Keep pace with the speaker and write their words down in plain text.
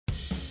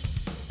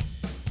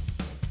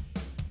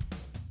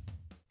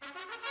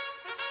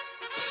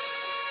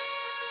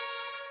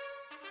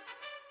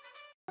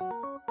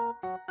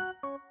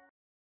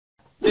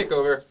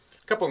takeover,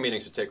 a couple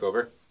meanings for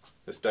takeover.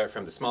 Let's start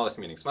from the smallest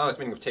meaning. Smallest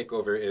meaning of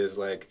takeover is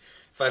like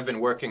if I've been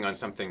working on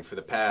something for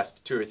the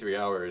past 2 or 3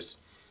 hours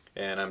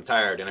and I'm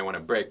tired and I want a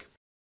break,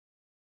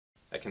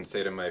 I can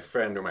say to my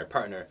friend or my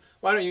partner,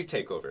 why don't you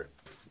take over?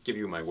 Give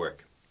you my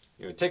work.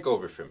 You know, take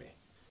over for me.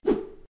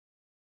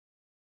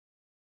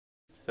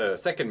 The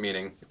second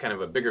meaning is kind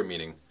of a bigger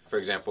meaning. For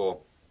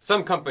example,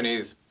 some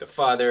companies, the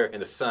father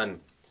and the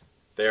son,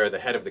 they are the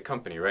head of the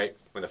company, right?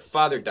 When the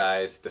father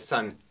dies, the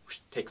son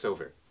takes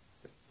over.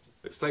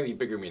 The slightly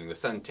bigger meaning, the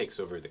son takes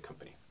over the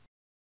company,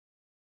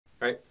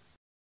 right?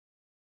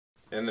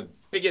 And the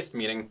biggest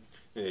meaning,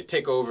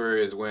 take over,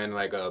 is when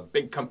like a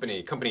big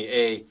company, company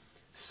A,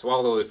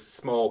 swallows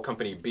small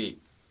company B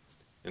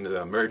into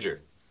a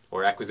merger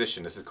or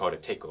acquisition. This is called a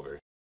takeover.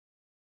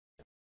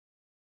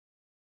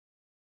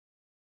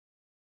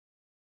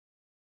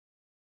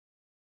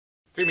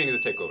 Three meanings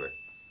of takeover.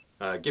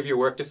 Give your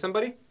work to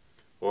somebody,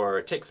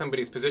 or take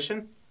somebody's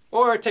position,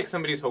 or take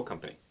somebody's whole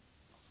company.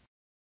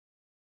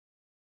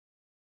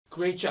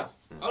 Great job.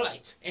 All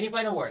right. Any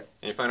final word?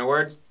 Any final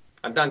words?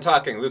 I'm done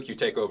talking. Luke, you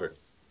take over.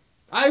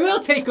 I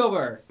will take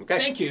over. Okay.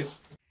 Thank you.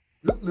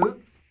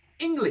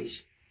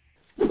 룩룩잉글리쉬.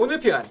 오늘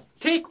표현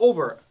take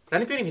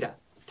over라는 표현입니다.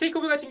 take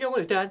over 같은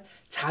경우는 일단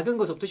작은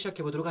것부터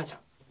시작해 보도록 하죠.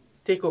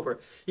 take over.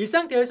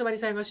 일상 대화에서 많이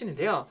사용할 수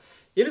있는데요.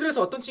 예를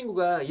들어서 어떤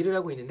친구가 일을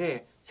하고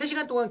있는데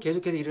 3시간 동안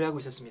계속해서 일을 하고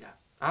있었습니다.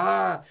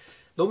 아,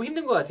 너무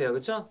힘든 것 같아요.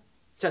 그렇죠?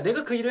 자,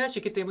 내가 그 일을 할 수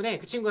있기 때문에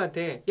그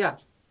친구한테 야,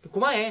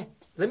 고마해.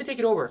 Let me take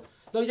it over.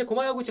 너 이제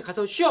고마워하고 이제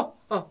가서 쉬어.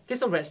 Get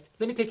some rest.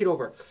 Let me take it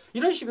over.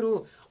 이런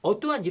식으로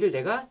어떠한 일을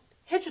내가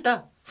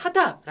해주다,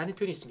 하다라는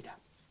표현이 있습니다.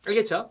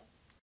 알겠죠?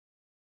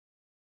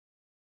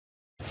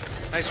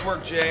 Nice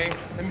work, Jay.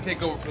 Let me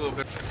take over for a little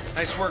bit.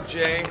 Nice work,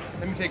 Jay.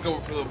 Let me take over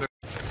for a little bit.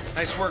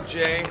 Nice work,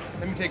 Jay.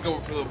 Let me take over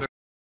for a little bit.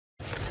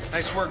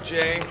 Nice work,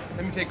 Jay.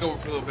 Let me take over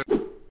for a little bit.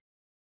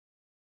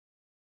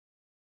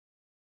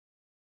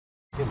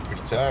 Getting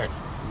pretty tired.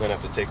 I'm gonna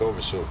have to take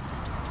over soon.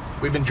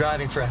 We've been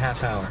driving for a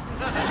half hour.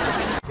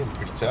 Getting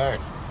pretty tired.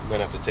 I'm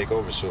gonna have to take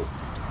over soon.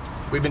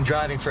 We've been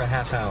driving for a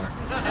half hour.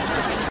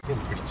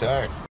 Getting pretty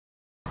tired.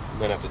 I'm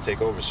gonna have to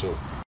take over soon.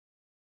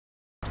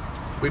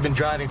 We've been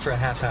driving for a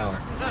half hour.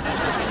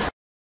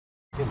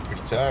 Getting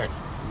pretty tired.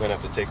 I'm gonna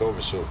have to take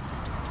over soon.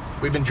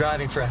 We've been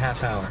driving for a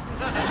half hour.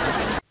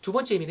 두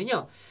번째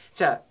의미는요.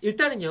 자,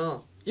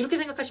 일단은요. 이렇게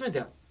생각하시면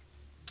돼요.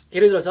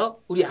 예를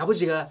들어서 우리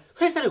아버지가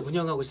회사를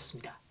운영하고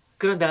있었습니다.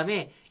 그런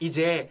다음에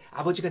이제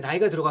아버지가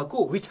나이가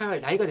들어갔고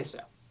리타이어할 나이가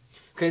됐어요.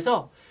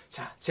 그래서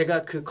자,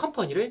 제가 그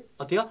컴퍼니를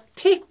어때요?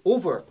 take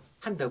over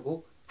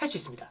한다고 할 수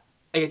있습니다.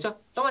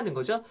 알겠죠? 떠맡는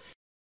거죠?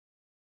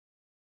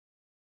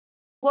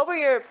 What were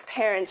your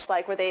parents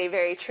like? Were they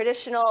very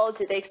traditional?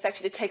 Did they expect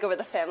you to take over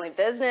the family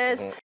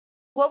business?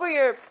 What were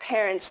your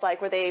parents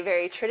like? Were they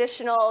very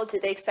traditional?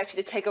 Did they expect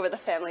you to take over the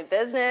family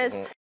business?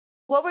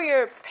 What were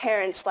your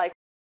parents like?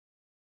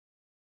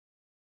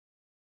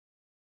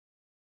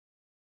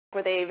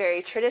 Were they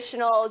very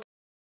traditional?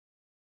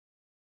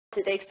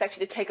 Did they expect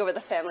you to take over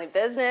the family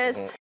business?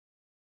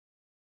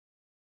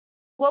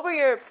 What were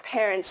your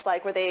parents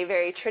like? Were they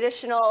very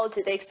traditional?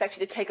 Did they expect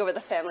you to take over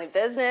the family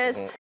business?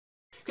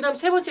 그 다음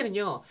세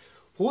번째는요.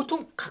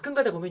 보통 가끔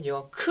가다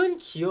보면요. 큰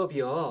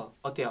기업이요.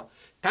 어때요?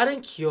 다른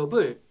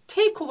기업을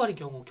테이크오버하는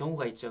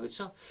경우가 있죠.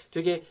 그렇죠?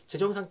 되게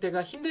재정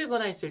상태가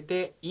힘들거나 했을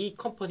때 이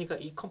컴퍼니가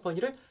이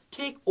컴퍼니를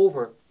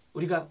테이크오버.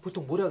 우리가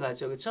보통 뭐라고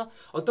하죠. 그렇죠?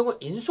 어떤 걸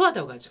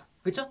인수하다고 하죠.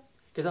 그렇죠?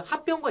 그래서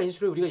합병과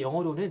인수를 우리가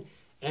영어로는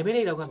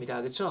M&A라고 합니다.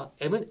 그렇죠?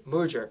 M은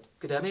merger.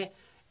 그다음에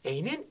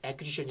A는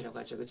acquisition이라고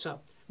하죠.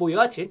 그렇죠? 뭐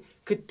여하튼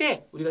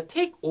그때 우리가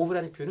take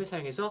over라는 표현을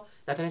사용해서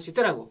나타낼 수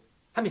있다라고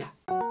합니다.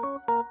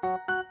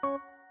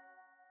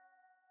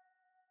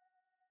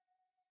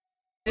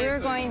 We're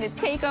going to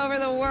take over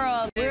the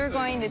world. We're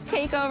going to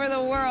take over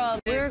the world.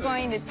 We're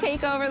going to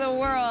take over the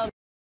world.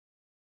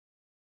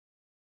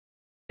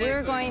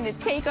 We're going to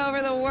take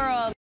over the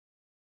world.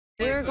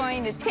 We're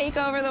going to take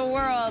over the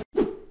world.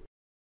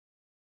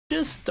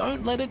 Just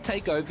don't let it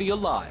take over your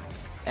life.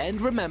 And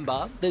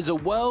remember, there's a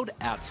world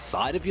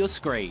outside of your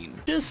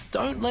screen. Just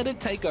don't let it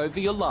take over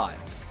your life.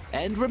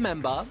 And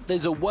remember,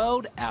 there's a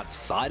world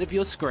outside of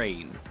your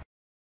screen.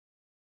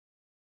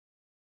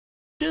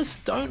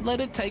 Just don't let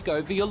it take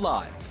over your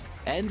life.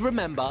 And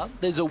remember,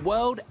 there's a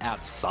world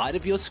outside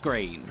of your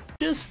screen.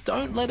 Just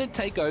don't let it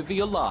take over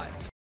your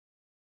life.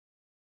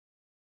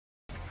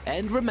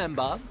 And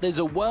remember, there's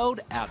a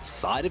world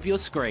outside of your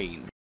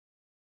screen.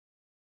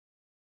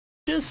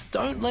 Just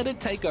don't let it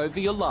take over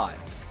your life.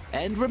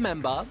 And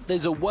remember,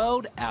 there's a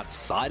world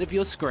outside of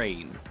your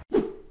screen.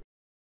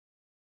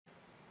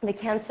 The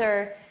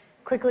cancer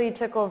quickly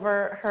took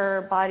over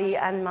her body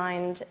and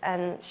mind,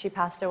 and she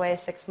passed away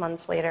 6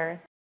 months later.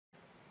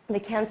 The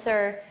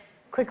cancer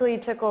quickly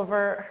took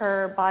over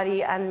her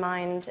body and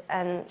mind,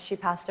 and she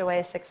passed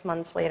away 6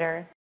 months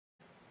later.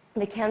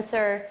 The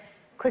cancer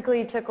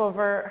quickly took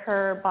over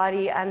her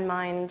body and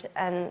mind,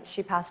 and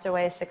she passed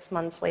away 6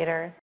 months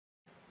later.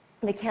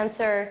 The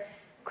cancer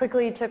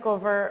quickly took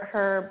over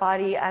her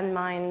body and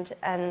mind,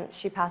 and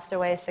she passed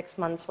away 6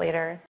 months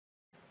later.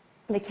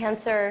 The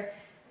cancer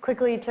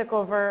quickly took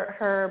over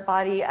her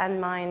body and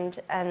mind,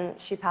 and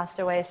she passed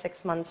away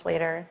 6 months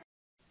later.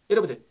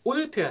 여러분들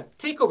오늘 표현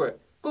take over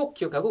꼭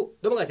기억하고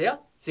넘어가세요.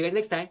 See you guys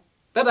next time.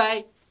 Bye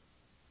bye.